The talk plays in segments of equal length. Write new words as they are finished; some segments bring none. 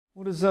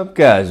What is up,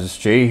 guys? It's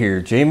Jay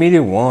here,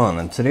 Jaymediaone,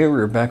 and today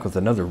we're back with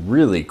another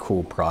really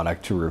cool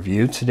product to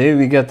review. Today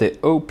we got the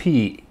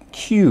Opqpq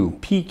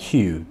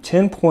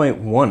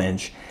 10.1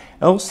 inch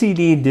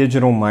LCD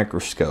digital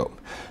microscope.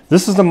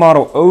 This is the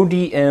model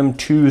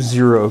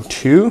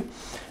DM202.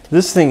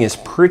 This thing is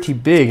pretty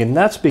big, and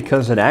that's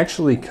because it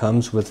actually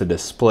comes with a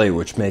display,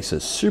 which makes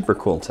it super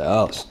cool to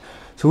us.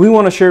 So we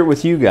want to share it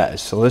with you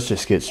guys. So let's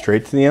just get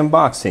straight to the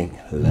unboxing.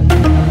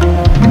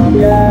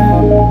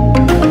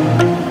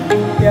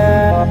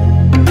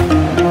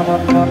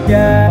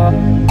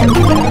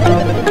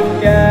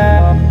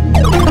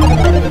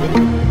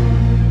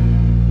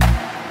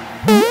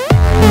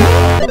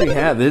 There we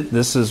have it.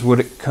 This is what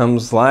it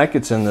comes like.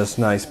 It's in this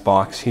nice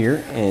box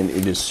here, and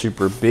it is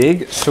super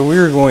big. So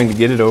we're going to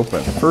get it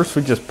open. First,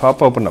 we just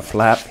pop open the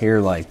flap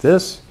here like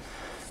this.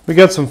 We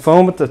got some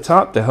foam at the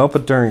top to help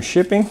it during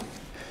shipping.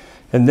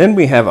 And then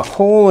we have a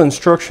whole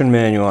instruction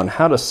manual on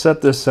how to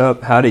set this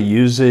up, how to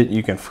use it.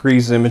 You can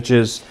freeze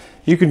images.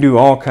 You can do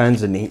all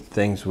kinds of neat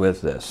things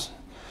with this.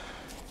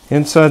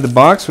 Inside the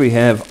box we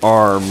have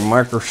our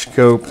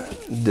microscope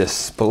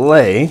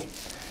display,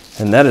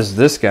 and that is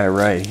this guy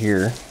right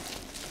here.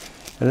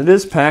 And it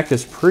is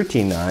packaged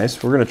pretty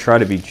nice. We're going to try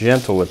to be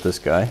gentle with this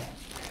guy.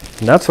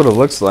 And that's what it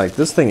looks like.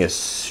 This thing is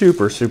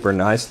super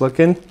nice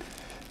looking.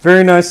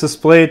 Very nice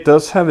display. It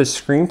does have a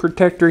screen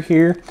protector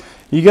here.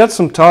 You got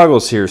some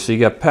toggles here. So you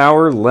got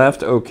power,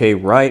 left, okay,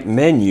 right,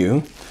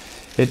 menu.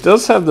 It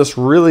does have this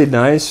really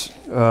nice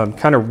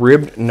kind of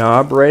ribbed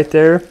knob right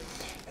there.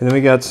 And then we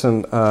got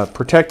some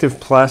protective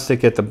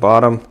plastic at the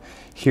bottom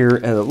here.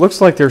 And it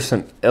looks like there's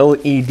some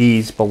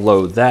LEDs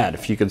below that.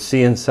 If you can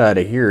see inside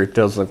of here, it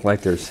does look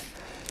like there's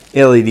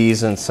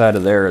LEDs inside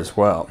of there as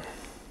well.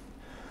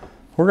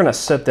 We're going to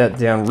set that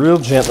down real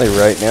gently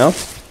right now.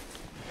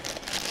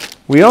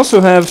 We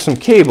also have some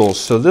cables.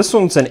 So this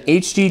one's an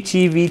HD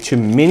TV to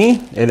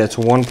Mini, and it's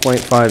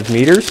 1.5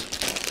 meters.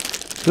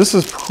 This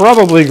is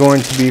probably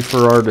going to be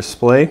for our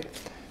display.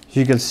 As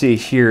you can see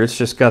here, it's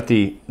just got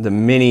the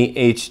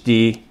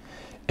Mini-HDMI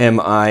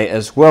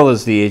as well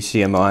as the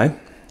HDMI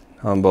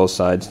on both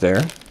sides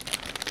there.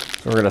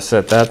 So we're going to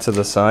set that to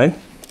the side.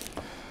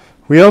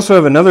 We also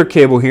have another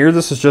cable here.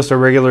 This is just a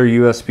regular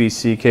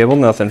USB-C cable,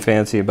 nothing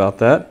fancy about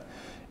that.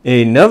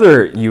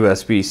 Another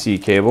USB-C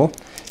cable.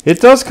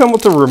 It does come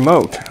with a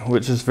remote,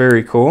 which is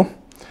very cool.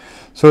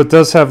 So it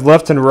does have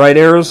left and right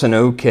arrows and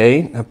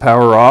OK, a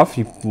power off.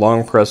 You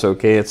long press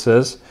OK, it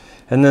says.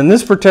 And then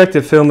this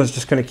protective film is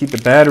just going to keep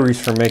the batteries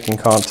from making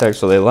contact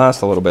so they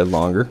last a little bit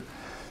longer.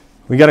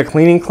 We got a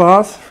cleaning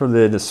cloth for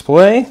the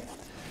display.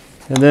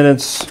 And then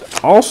it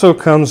also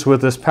comes with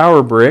this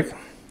power brick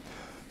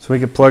so we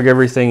can plug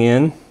everything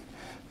in.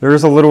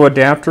 There's a little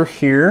adapter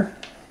here.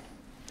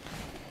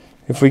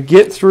 If we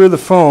get through the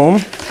foam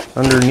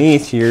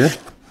underneath here,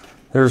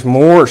 there's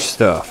more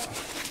stuff.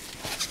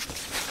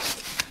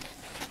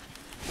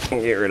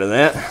 Get rid of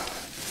that.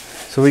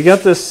 So we got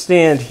this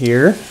stand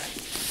here.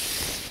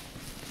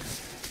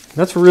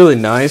 That's really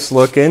nice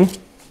looking.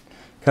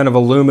 Kind of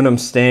aluminum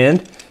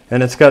stand.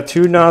 And it's got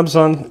two knobs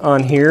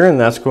on here, and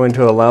that's going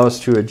to allow us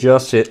to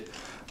adjust it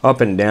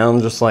up and down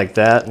just like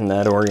that in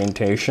that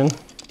orientation.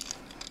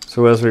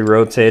 So as we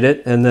rotate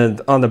it, and then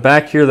on the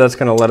back here, that's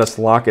going to let us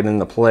lock it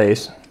into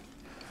place.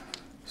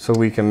 So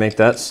we can make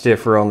that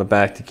stiffer on the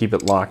back to keep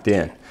it locked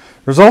in.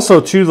 There's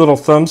also two little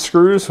thumb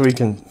screws so we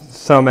can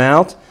thumb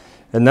out,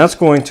 and that's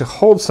going to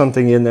hold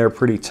something in there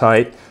pretty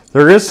tight.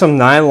 There is some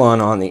nylon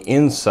on the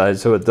inside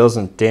so it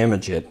doesn't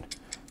damage it,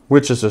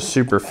 which is a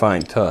super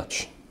fine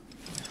touch.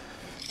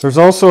 There's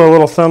also a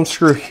little thumb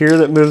screw here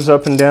that moves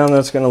up and down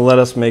that's going to let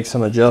us make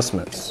some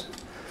adjustments.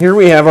 Here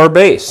we have our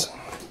base.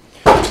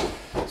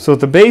 So at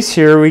the base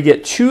here we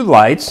get two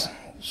lights.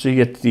 So you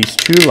get these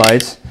two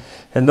lights,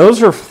 and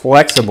those are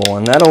flexible,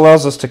 and that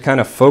allows us to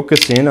kind of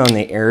focus in on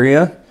the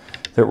area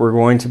that we're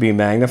going to be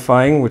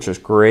magnifying, which is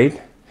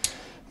great.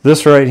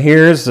 This right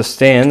here is the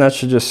stand. That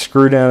should just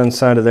screw down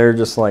inside of there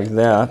just like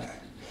that.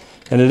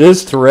 And it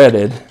is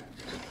threaded,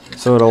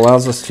 so it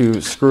allows us to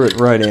screw it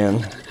right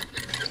in.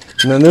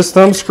 And then this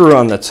thumb screw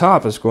on the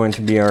top is going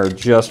to be our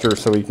adjuster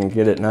so we can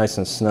get it nice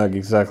and snug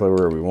exactly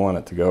where we want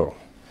it to go.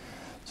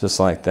 Just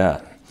like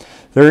that.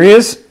 There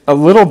is a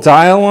little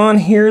dial on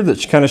here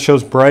that kind of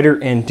shows brighter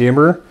and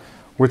dimmer,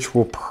 which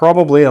will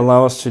probably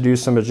allow us to do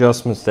some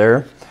adjustments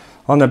there.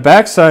 On the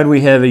back side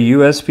we have a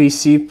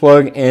USB-C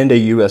plug and a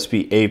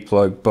USB-A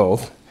plug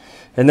both.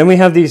 And then we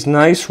have these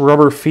nice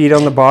rubber feet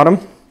on the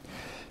bottom.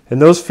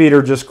 And those feet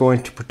are just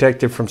going to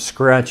protect it from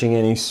scratching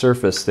any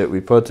surface that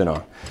we put it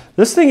on.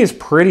 This thing is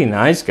pretty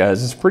nice,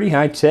 guys. It's pretty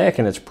high tech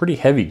and it's pretty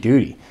heavy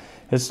duty.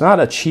 It's not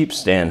a cheap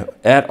stand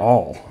at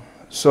all.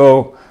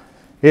 So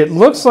it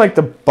looks like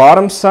the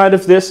bottom side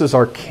of this is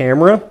our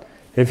camera.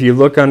 If you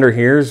look under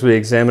here as we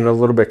examine it a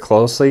little bit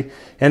closely,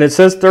 and it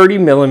says 30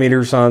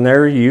 millimeters on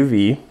there,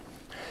 UV.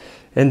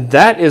 And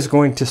that is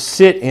going to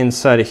sit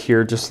inside of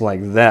here just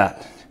like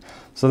that.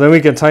 So then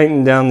we can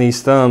tighten down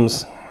these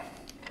thumbs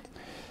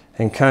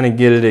and kind of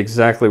get it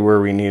exactly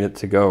where we need it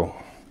to go.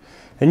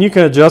 And you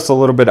can adjust a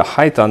little bit of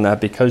height on that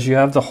because you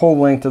have the whole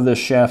length of this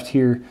shaft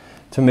here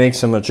to make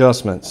some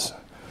adjustments.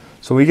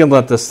 So we can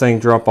let this thing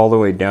drop all the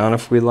way down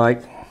if we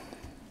like,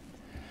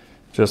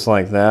 just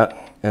like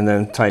that, and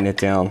then tighten it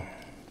down.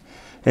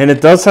 And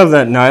it does have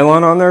that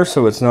nylon on there,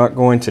 so it's not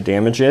going to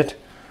damage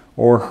it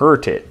or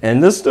hurt it.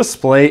 And this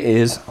display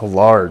is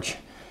large.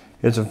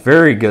 It's a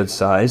very good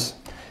size.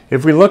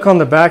 If we look on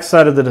the back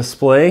side of the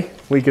display,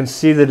 we can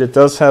see that it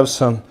does have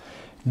some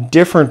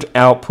different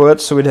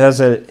outputs. So it has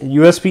a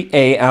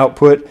USB-A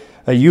output,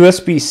 a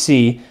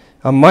USB-C,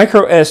 a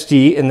micro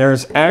SD, and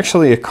there's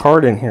actually a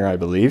card in here, I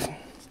believe.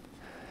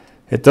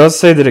 It does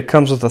say that it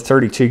comes with a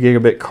 32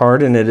 gigabit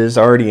card, and it is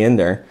already in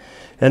there.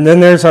 And then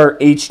there's our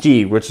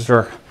HD, which is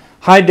our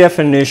high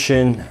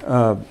definition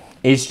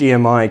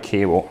HDMI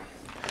cable.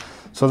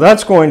 So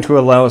that's going to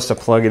allow us to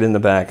plug it in the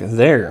back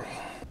there.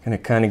 Going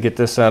to kind of get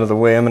this out of the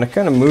way. I'm going to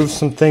kind of move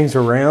some things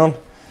around,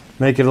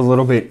 make it a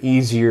little bit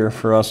easier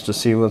for us to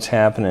see what's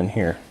happening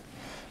here,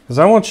 because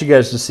I want you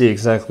guys to see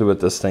exactly what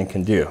this thing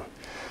can do.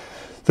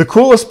 The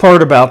coolest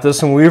part about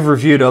this, and we've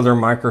reviewed other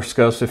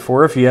microscopes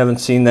before, if you haven't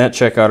seen that,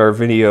 check out our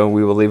video.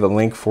 We will leave a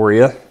link for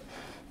you.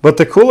 But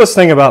the coolest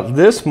thing about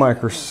this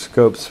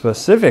microscope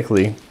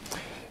specifically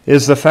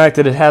is the fact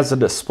that it has a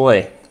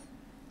display.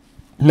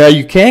 Now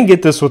you can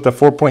get this with a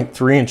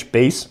 4.3 inch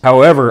base.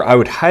 However, I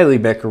would highly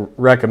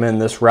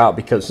recommend this route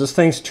because this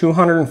thing's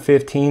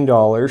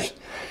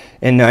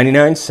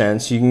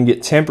 $215.99. You can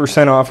get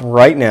 10% off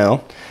right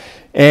now.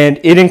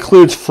 And it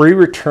includes free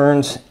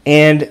returns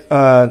and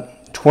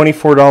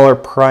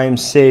 $24 Prime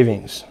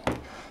savings.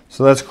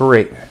 So that's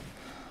great.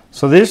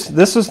 So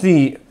this is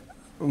the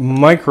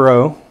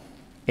micro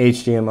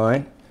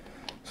HDMI,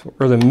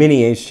 or the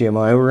mini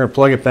HDMI. We're going to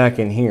plug it back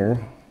in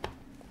here,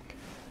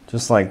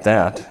 just like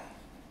that.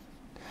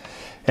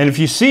 And if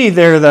you see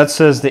there, that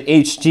says the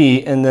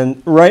HD, and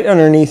then right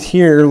underneath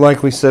here,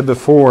 like we said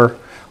before,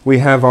 we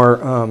have our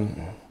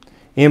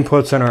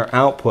inputs and our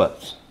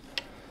outputs.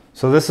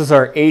 So this is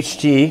our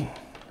HD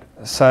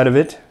side of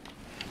it.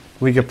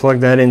 We could plug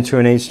that into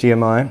an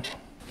HDMI.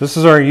 This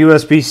is our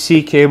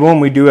USB-C cable, and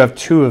we do have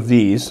two of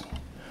these.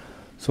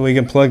 So we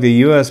can plug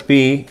the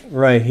USB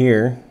right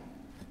here.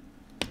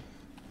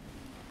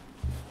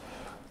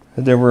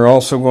 And then we're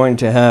also going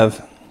to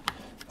have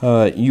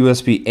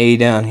USB-A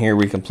down here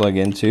we can plug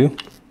into.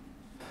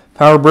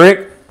 Power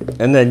brick,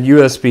 and then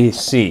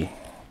USB-C.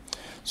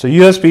 So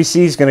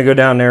USB-C is going to go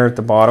down there at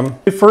the bottom.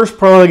 We first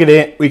plug it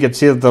in, we can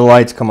see that the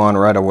lights come on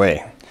right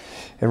away.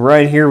 And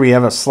right here we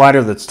have a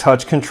slider that's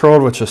touch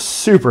controlled, which is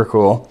super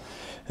cool.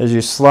 As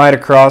you slide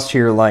across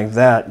here like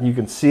that, you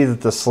can see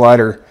that the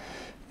slider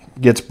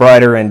gets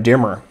brighter and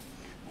dimmer.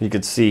 You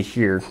can see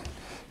here.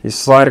 You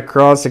slide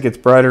across, it gets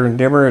brighter and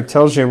dimmer. It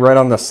tells you right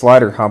on the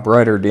slider how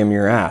bright or dim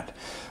you're at,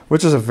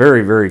 which is a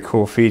very, very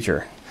cool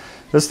feature.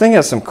 This thing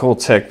has some cool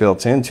tech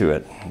built into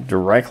it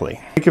directly.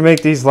 You can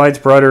make these lights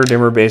brighter or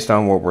dimmer based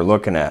on what we're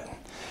looking at.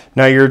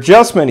 Now your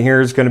adjustment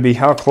here is going to be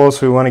how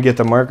close we want to get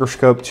the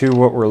microscope to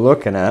what we're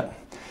looking at.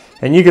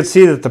 And you can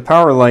see that the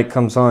power light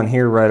comes on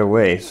here right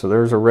away. So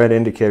there's a red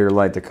indicator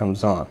light that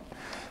comes on.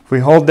 If we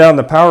hold down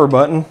the power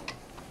button,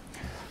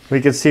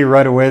 we can see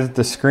right away that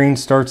the screen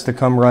starts to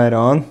come right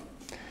on.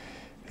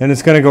 And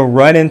it's going to go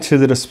right into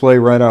the display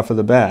right off of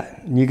the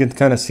bat. You can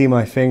kind of see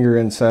my finger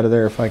inside of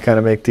there if I kind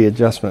of make the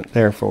adjustment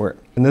there for it.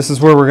 And this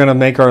is where we're going to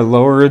make our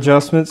lower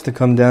adjustments to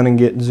come down and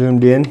get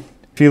zoomed in.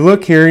 If you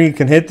look here, you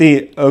can hit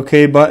the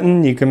OK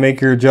button. You can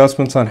make your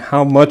adjustments on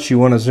how much you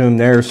want to zoom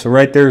there. So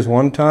right there is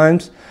 1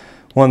 times,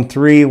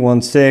 1.3,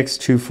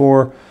 1.6,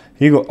 2.4.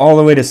 You go all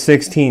the way to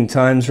 16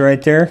 times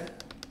right there.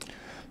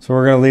 So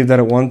we're going to leave that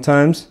at 1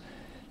 times.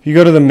 If you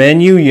go to the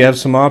menu, you have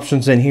some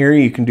options in here.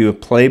 You can do a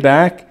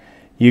playback.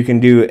 You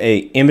can do a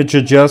image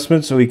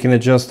adjustment, so we can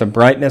adjust the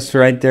brightness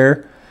right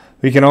there.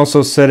 We can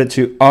also set it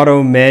to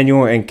auto,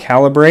 manual, and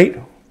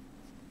calibrate.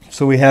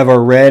 So we have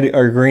our red,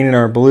 our green, and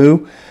our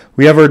blue.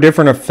 We have our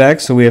different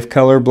effects, so we have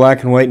color,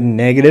 black and white, and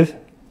negative.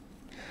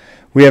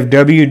 We have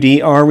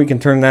WDR, we can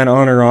turn that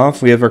on or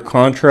off. We have our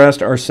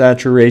contrast, our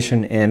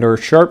saturation, and our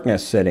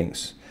sharpness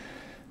settings,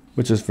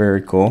 which is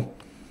very cool.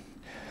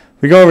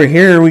 We go over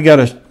here, we got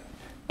a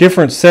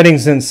different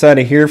settings inside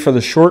of here for the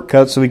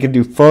shortcuts, so we can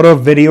do photo,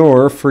 video,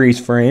 or freeze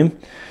frame.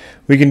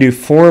 We can do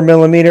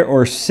 4mm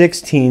or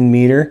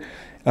 16mm,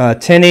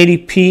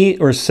 1080p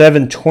or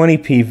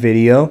 720p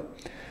video.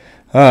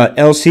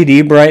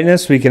 LCD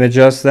brightness, we can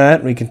adjust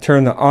that. We can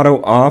turn the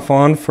auto off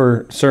on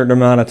for a certain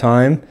amount of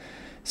time.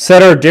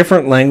 Set our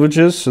different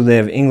languages, so they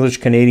have English,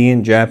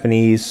 Canadian,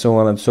 Japanese, so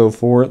on and so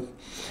forth.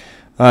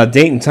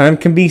 Date and time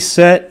can be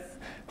set,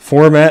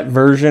 format,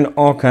 version,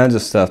 all kinds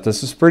of stuff.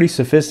 This is pretty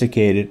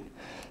sophisticated.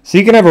 So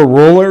you can have a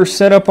roller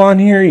set up on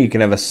here, you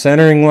can have a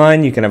centering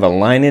line, you can have a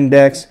line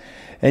index,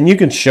 and you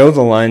can show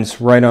the lines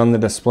right on the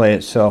display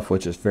itself,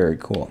 which is very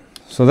cool.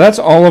 So that's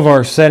all of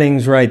our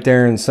settings right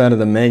there inside of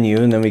the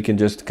menu, and then we can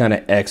just kind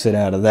of exit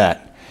out of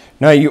that.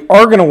 Now you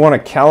are going to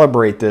want to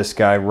calibrate this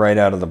guy right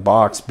out of the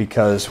box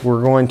because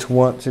we're going to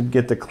want to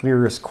get the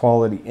clearest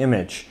quality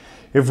image.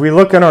 If we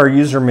look at our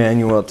user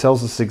manual, it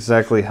tells us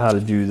exactly how to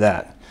do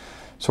that.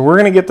 So we're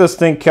going to get this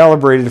thing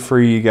calibrated for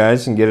you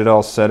guys and get it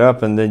all set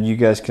up, and then you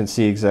guys can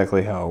see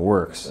exactly how it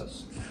works.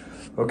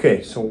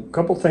 Okay, so a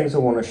couple things I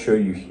want to show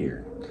you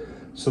here.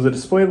 So the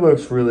display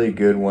looks really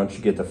good once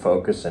you get the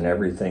focus and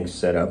everything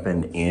set up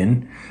and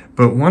in.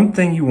 But one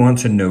thing you want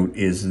to note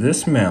is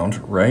this mount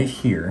right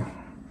here.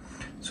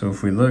 So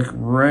if we look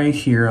right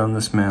here on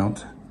this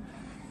mount,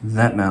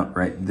 that mount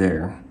right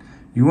there,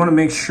 you want to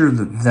make sure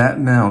that that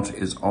mount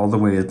is all the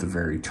way at the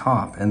very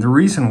top. And the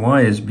reason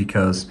why is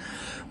because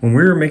when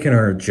we're making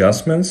our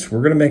adjustments, we're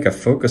going to make a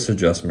focus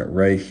adjustment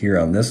right here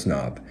on this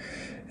knob.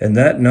 And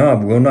that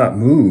knob will not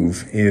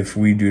move if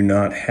we do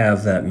not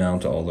have that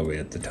mount all the way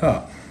at the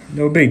top.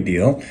 No big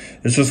deal.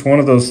 It's just one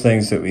of those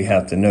things that we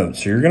have to note.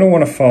 So you're going to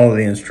want to follow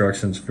the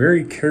instructions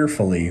very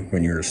carefully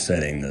when you're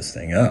setting this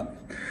thing up.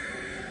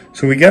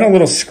 So we got a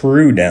little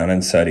screw down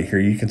inside of here.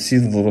 You can see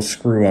the little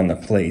screw on the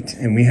plate.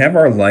 And we have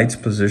our lights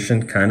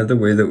positioned kind of the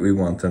way that we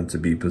want them to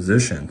be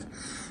positioned.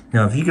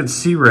 Now, if you can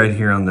see right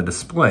here on the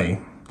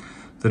display,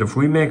 that if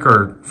we make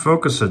our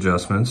focus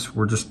adjustments,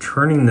 we're just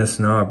turning this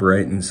knob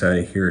right inside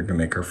of here to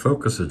make our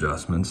focus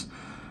adjustments.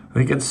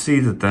 We can see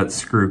that that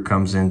screw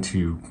comes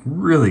into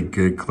really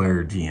good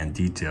clarity and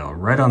detail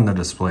right on the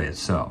display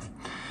itself.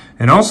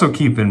 And also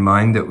keep in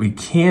mind that we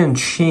can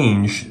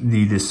change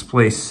the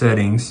display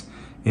settings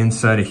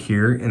inside of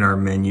here in our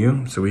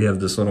menu. So we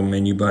have this little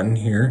menu button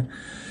here.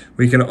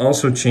 We can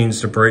also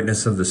change the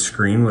brightness of the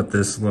screen with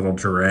this little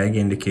drag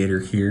indicator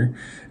here.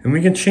 And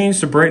we can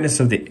change the brightness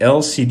of the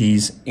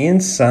LCDs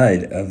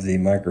inside of the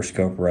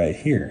microscope right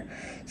here.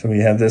 So we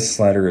have this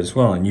slider as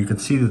well. And you can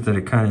see that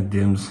it kind of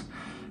dims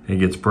and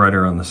gets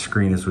brighter on the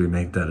screen as we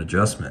make that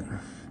adjustment.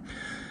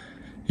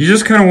 You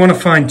just kind of want to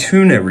fine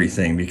tune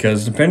everything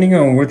because depending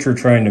on what you're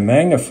trying to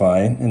magnify,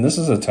 and this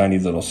is a tiny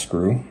little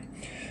screw,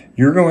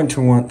 you're going to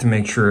want to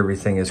make sure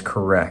everything is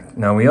correct.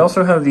 Now we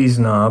also have these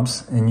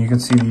knobs, and you can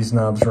see these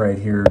knobs right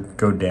here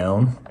go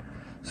down.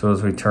 So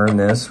as we turn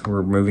this,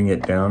 we're moving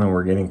it down and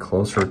we're getting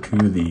closer to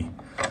the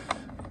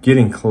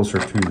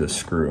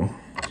screw.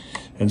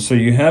 And so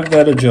you have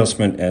that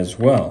adjustment as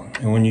well.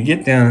 And when you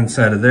get down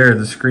inside of there,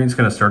 the screen's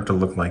going to start to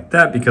look like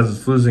that because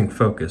it's losing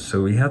focus.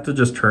 So we have to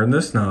just turn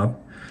this knob,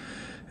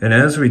 and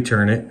as we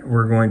turn it,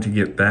 we're going to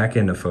get back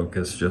into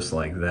focus just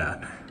like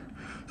that.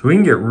 So we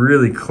can get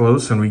really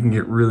close and we can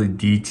get really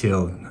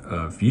detailed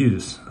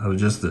views of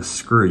just the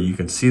screw. You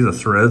can see the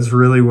threads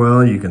really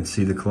well. You can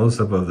see the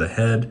close-up of the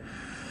head.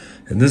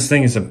 And this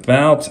thing is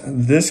about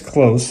this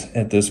close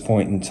at this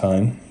point in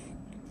time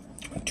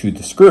to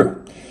the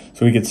screw.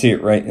 So we can see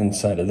it right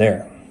inside of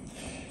there.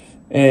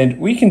 And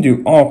we can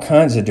do all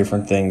kinds of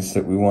different things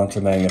that we want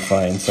to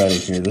magnify inside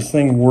of here. This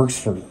thing works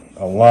for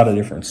a lot of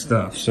different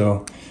stuff.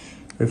 So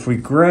if we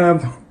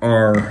grab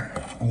our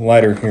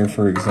lighter here,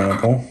 for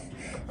example,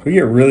 we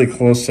get really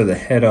close to the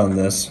head on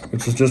this,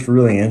 which is just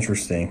really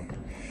interesting.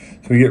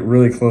 So we get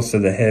really close to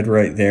the head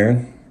right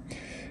there.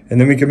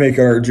 And then we can make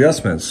our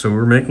adjustments. So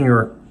we're making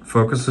our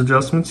focus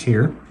adjustments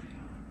here.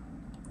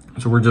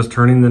 So we're just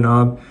turning the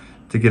knob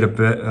to get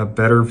a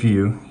better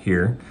view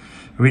here.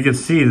 And we can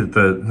see that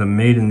the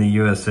Made in the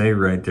USA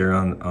right there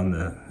on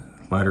the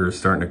lighter is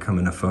starting to come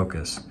into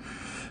focus.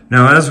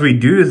 Now as we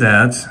do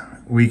that,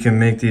 we can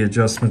make the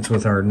adjustments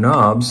with our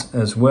knobs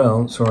as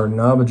well. So our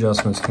knob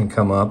adjustments can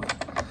come up.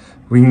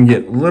 We can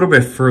get a little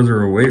bit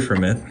further away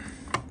from it.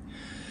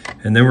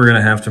 And then we're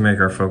gonna have to make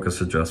our focus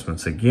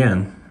adjustments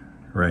again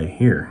right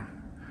here.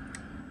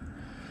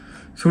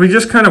 So we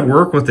just kind of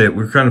work with it.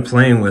 We're kind of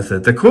playing with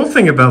it. The cool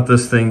thing about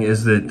this thing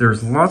is that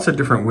there's lots of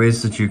different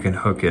ways that you can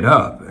hook it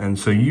up. And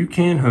so you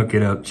can hook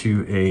it up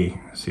to a,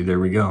 see, there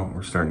we go.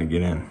 We're starting to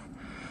get in.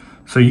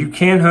 So you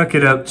can hook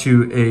it up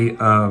to a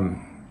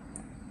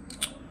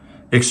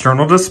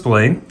external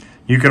display.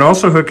 You can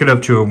also hook it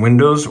up to a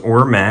Windows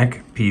or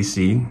Mac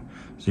PC.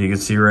 So you can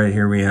see right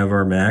here we have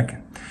our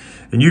Mac.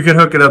 And you can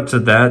hook it up to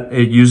that.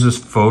 It uses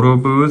Photo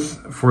Booth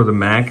for the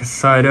Mac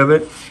side of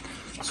it.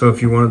 So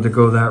if you wanted to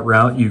go that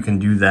route, you can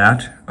do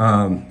that.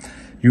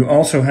 You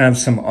also have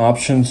some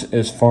options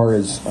as far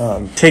as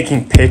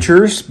taking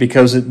pictures,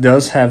 because it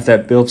does have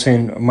that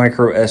built-in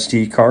micro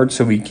SD card,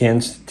 so we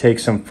can take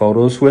some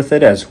photos with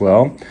it as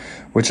well,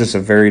 which is a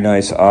very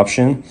nice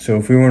option. So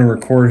if we want to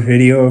record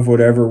video of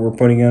whatever we're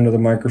putting under the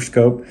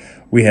microscope,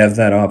 we have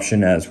that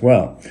option as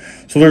well.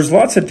 So there's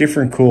lots of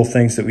different cool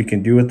things that we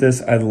can do with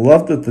this. I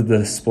love that the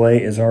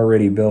display is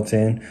already built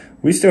in.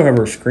 We still have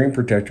our screen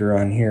protector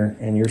on here,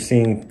 and you're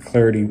seeing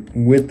clarity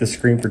with the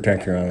screen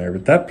protector on there,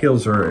 but that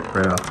peels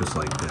right off just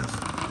like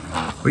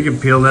this. We can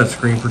peel that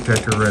screen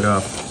protector right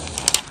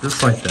off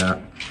just like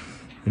that.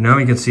 And now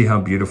we can see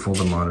how beautiful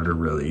the monitor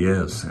really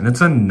is. And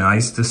it's a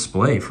nice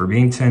display. For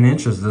being 10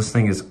 inches, this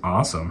thing is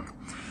awesome.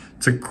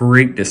 It's a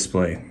great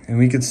display. And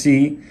we can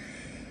see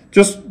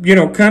just, you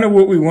know, kind of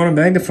what we want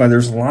to magnify.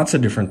 There's lots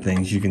of different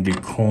things. You can do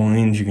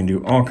coins, you can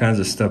do all kinds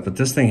of stuff, but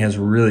this thing has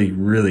really,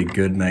 really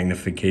good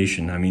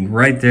magnification. I mean,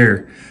 right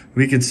there,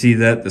 we could see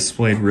that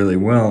displayed really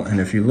well. And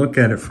if you look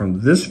at it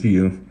from this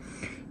view,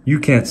 you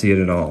can't see it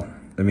at all.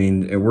 I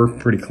mean, we're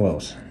pretty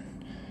close.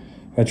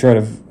 If I try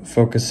to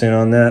focus in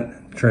on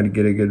that, try to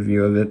get a good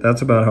view of it.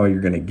 That's about all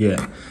you're gonna get.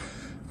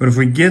 But if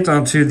we get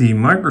onto the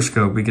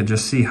microscope, we can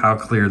just see how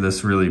clear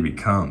this really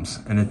becomes.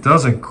 And it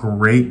does a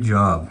great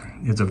job.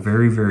 It's a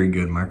very, very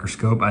good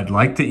microscope. I'd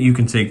like that you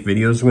can take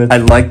videos with. I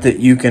like that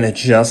you can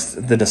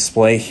adjust the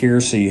display here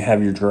so you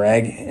have your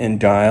drag and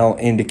dial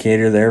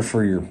indicator there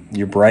for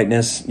your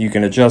brightness. You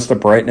can adjust the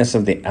brightness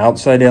of the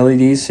outside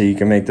LEDs so you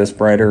can make this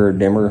brighter or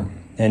dimmer.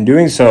 And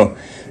doing so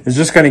is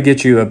just going to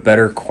get you a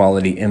better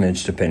quality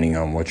image depending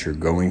on what you're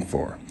going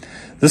for.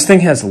 This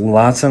thing has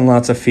lots and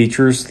lots of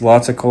features,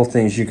 lots of cool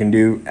things you can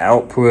do.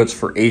 Outputs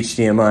for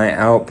HDMI,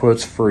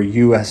 outputs for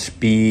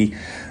USB,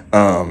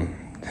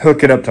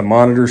 hook it up to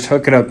monitors,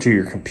 hook it up to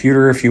your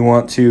computer if you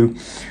want to.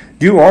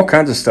 Do all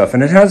kinds of stuff,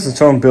 and it has its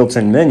own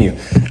built-in menu.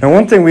 Now,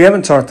 one thing we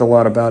haven't talked a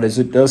lot about is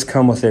it does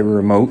come with a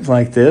remote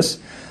like this.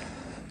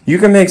 You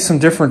can make some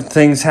different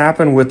things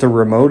happen with the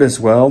remote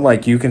as well.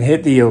 Like you can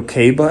hit the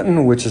OK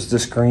button, which is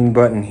this green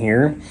button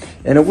here,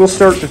 and it will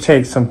start to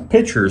take some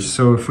pictures.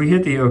 So if we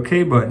hit the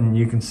OK button,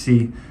 you can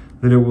see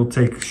that it will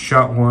take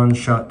shot 1,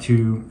 shot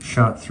 2,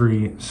 shot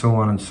 3, so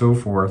on and so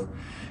forth.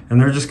 And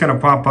they're just going to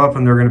pop up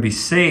and they're going to be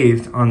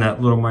saved on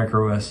that little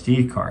micro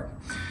SD card.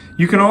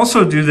 You can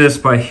also do this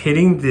by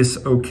hitting this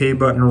OK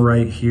button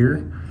right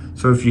here.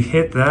 So if you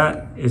hit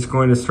that, it's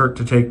going to start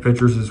to take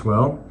pictures as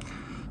well.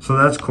 So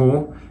that's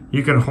cool.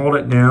 You can hold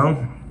it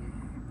down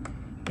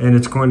and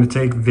it's going to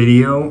take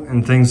video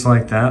and things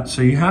like that.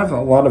 So you have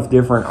a lot of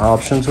different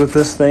options with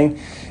this thing.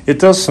 It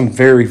does some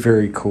very,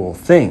 very cool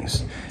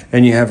things.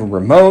 And you have a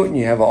remote and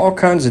you have all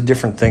kinds of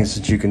different things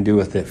that you can do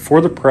with it. For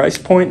the price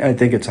point, I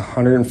think it's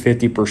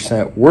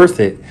 150%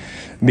 worth it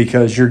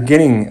because you're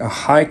getting a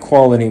high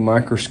quality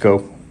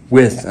microscope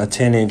with a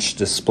 10-inch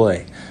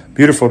display.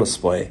 Beautiful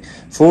display,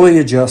 fully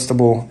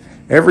adjustable.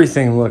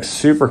 Everything looks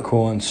super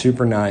cool and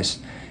super nice.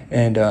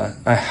 And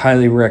I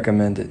highly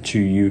recommend it to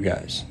you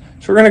guys.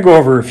 So we're going to go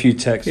over a few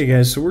tech. Hey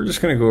guys, so we're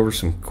just going to go over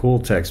some cool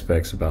tech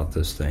specs about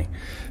this thing.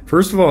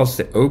 First of all, it's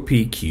the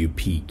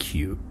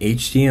Opqpq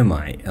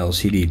HDMI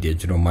LCD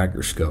digital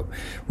microscope.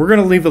 We're going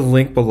to leave a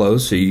link below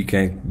so you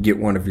can get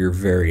one of your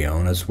very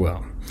own as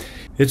well.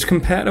 It's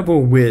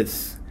compatible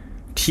with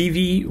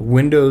TV,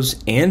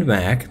 Windows, and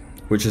Mac,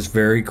 which is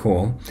very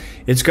cool.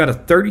 It's got a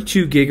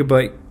 32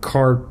 gigabyte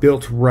card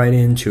built right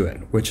into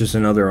it, which is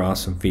another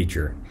awesome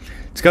feature.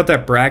 It's got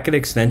that bracket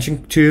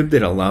extension tube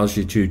that allows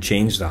you to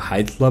change the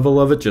height level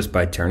of it just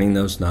by turning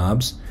those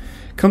knobs.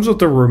 Comes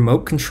with a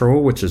remote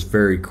control, which is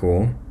very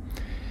cool.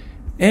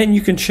 And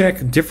you can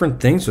check different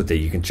things with it.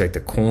 You can check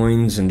the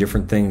coins and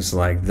different things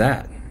like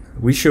that.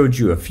 We showed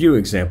you a few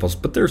examples,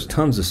 but there's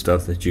tons of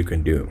stuff that you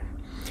can do.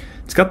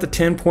 It's got the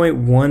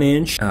 10.1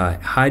 inch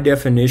high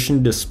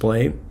definition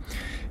display.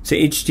 It's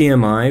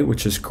HDMI,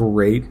 which is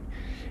great.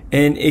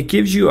 And it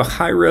gives you a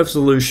high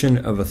resolution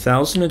of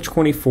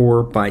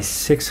 1024 by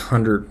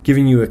 600,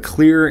 giving you a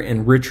clearer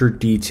and richer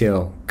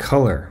detail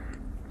color.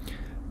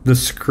 The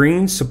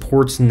screen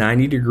supports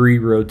 90-degree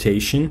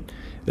rotation.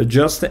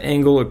 Adjust the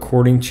angle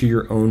according to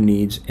your own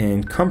needs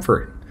and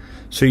comfort.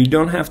 So you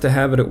don't have to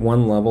have it at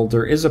one level.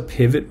 There is a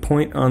pivot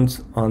point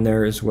on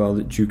there as well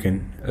that you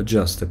can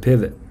adjust the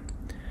pivot.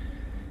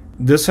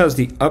 This has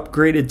the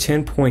upgraded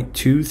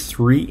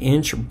 10.23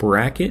 inch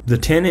bracket. The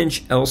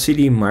 10-inch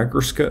LCD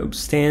microscope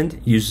stand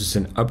uses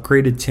an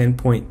upgraded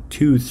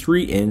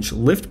 10.23 inch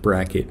lift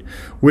bracket,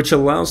 which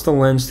allows the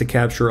lens to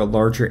capture a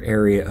larger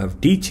area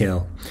of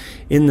detail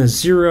in the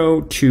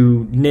 0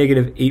 to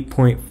negative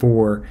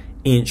 8.4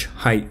 inch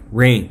height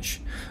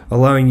range,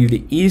 allowing you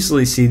to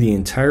easily see the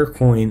entire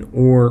coin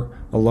or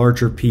a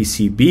larger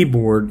PCB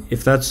board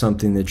if that's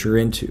something that you're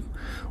into.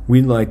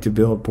 We'd like to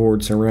build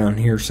boards around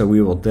here, so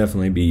we will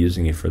definitely be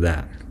using it for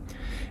that.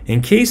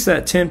 In case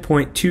that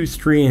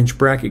 10.23 inch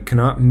bracket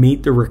cannot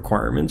meet the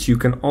requirements, you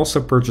can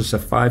also purchase a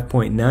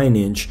 5.9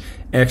 inch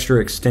extra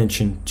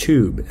extension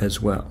tube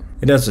as well.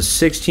 It has a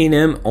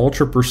 16mm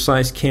ultra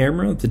precise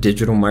camera. The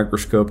digital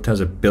microscope has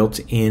a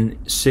built-in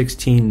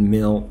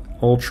 16mm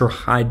ultra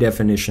high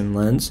definition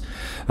lens,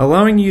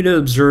 allowing you to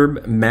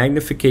observe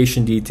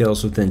magnification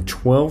details within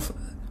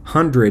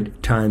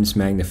 1200 times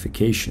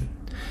magnification,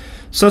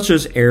 such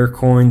as air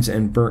coins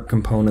and burnt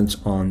components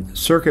on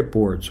circuit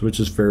boards, which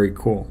is very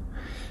cool.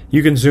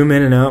 You can zoom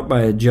in and out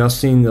by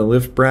adjusting the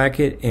lift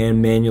bracket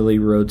and manually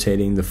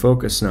rotating the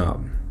focus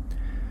knob.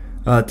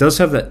 It does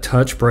have that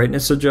touch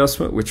brightness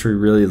adjustment, which we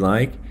really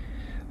like.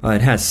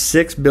 It has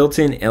 6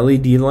 built-in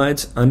LED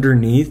lights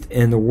underneath,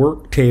 and the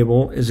work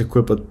table is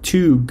equipped with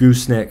 2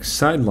 gooseneck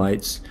side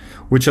lights,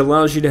 which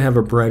allows you to have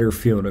a brighter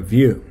field of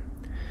view.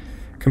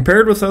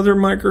 Compared with other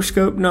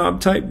microscope knob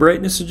type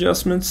brightness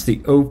adjustments, the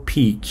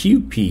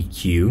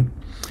Opqpq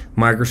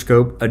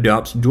microscope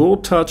adopts dual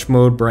touch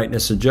mode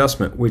brightness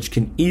adjustment, which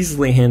can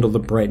easily handle the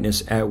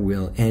brightness at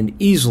will and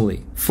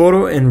easily.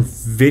 Photo and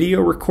video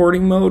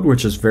recording mode,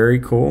 which is very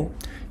cool.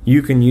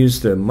 You can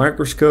use the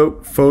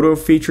Microscope photo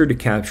feature to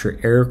capture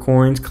air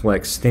coins,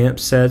 collect stamp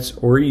sets,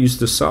 or use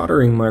the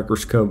soldering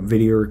Microscope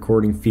video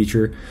recording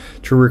feature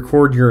to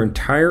record your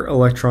entire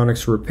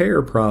electronics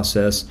repair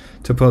process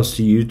to post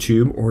to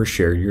YouTube or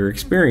share your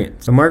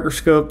experience. The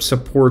Microscope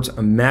supports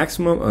a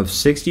maximum of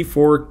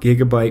 64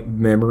 gigabyte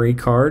memory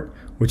card,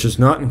 which is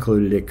not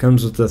included. It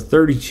comes with a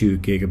 32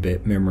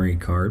 gigabit memory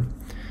card.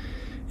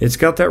 It's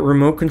got that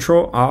remote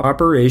control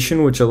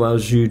operation, which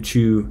allows you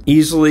to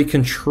easily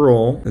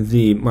control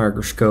the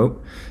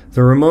microscope.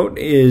 The remote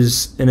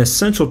is an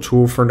essential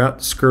tool for not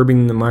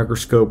disturbing the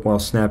microscope while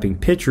snapping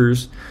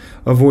pictures.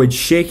 Avoid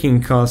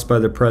shaking caused by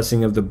the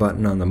pressing of the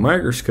button on the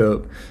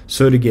microscope,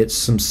 so to get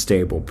some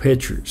stable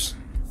pictures.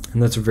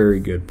 And that's a very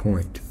good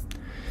point.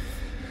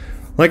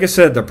 Like I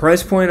said, the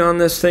price point on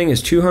this thing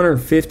is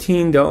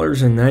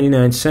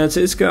 $215.99.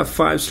 It's got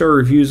 5-star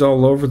reviews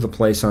all over the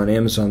place on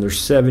Amazon. There's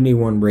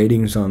 71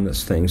 ratings on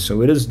this thing,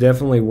 so it is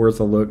definitely worth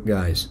a look,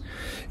 guys.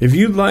 If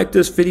you like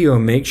this video,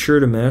 make sure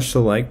to mash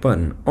the like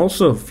button.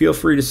 Also, feel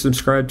free to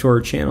subscribe to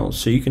our channel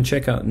so you can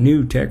check out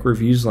new tech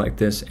reviews like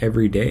this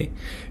every day.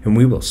 And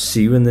we will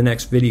see you in the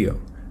next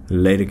video.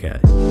 Later,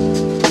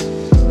 guys.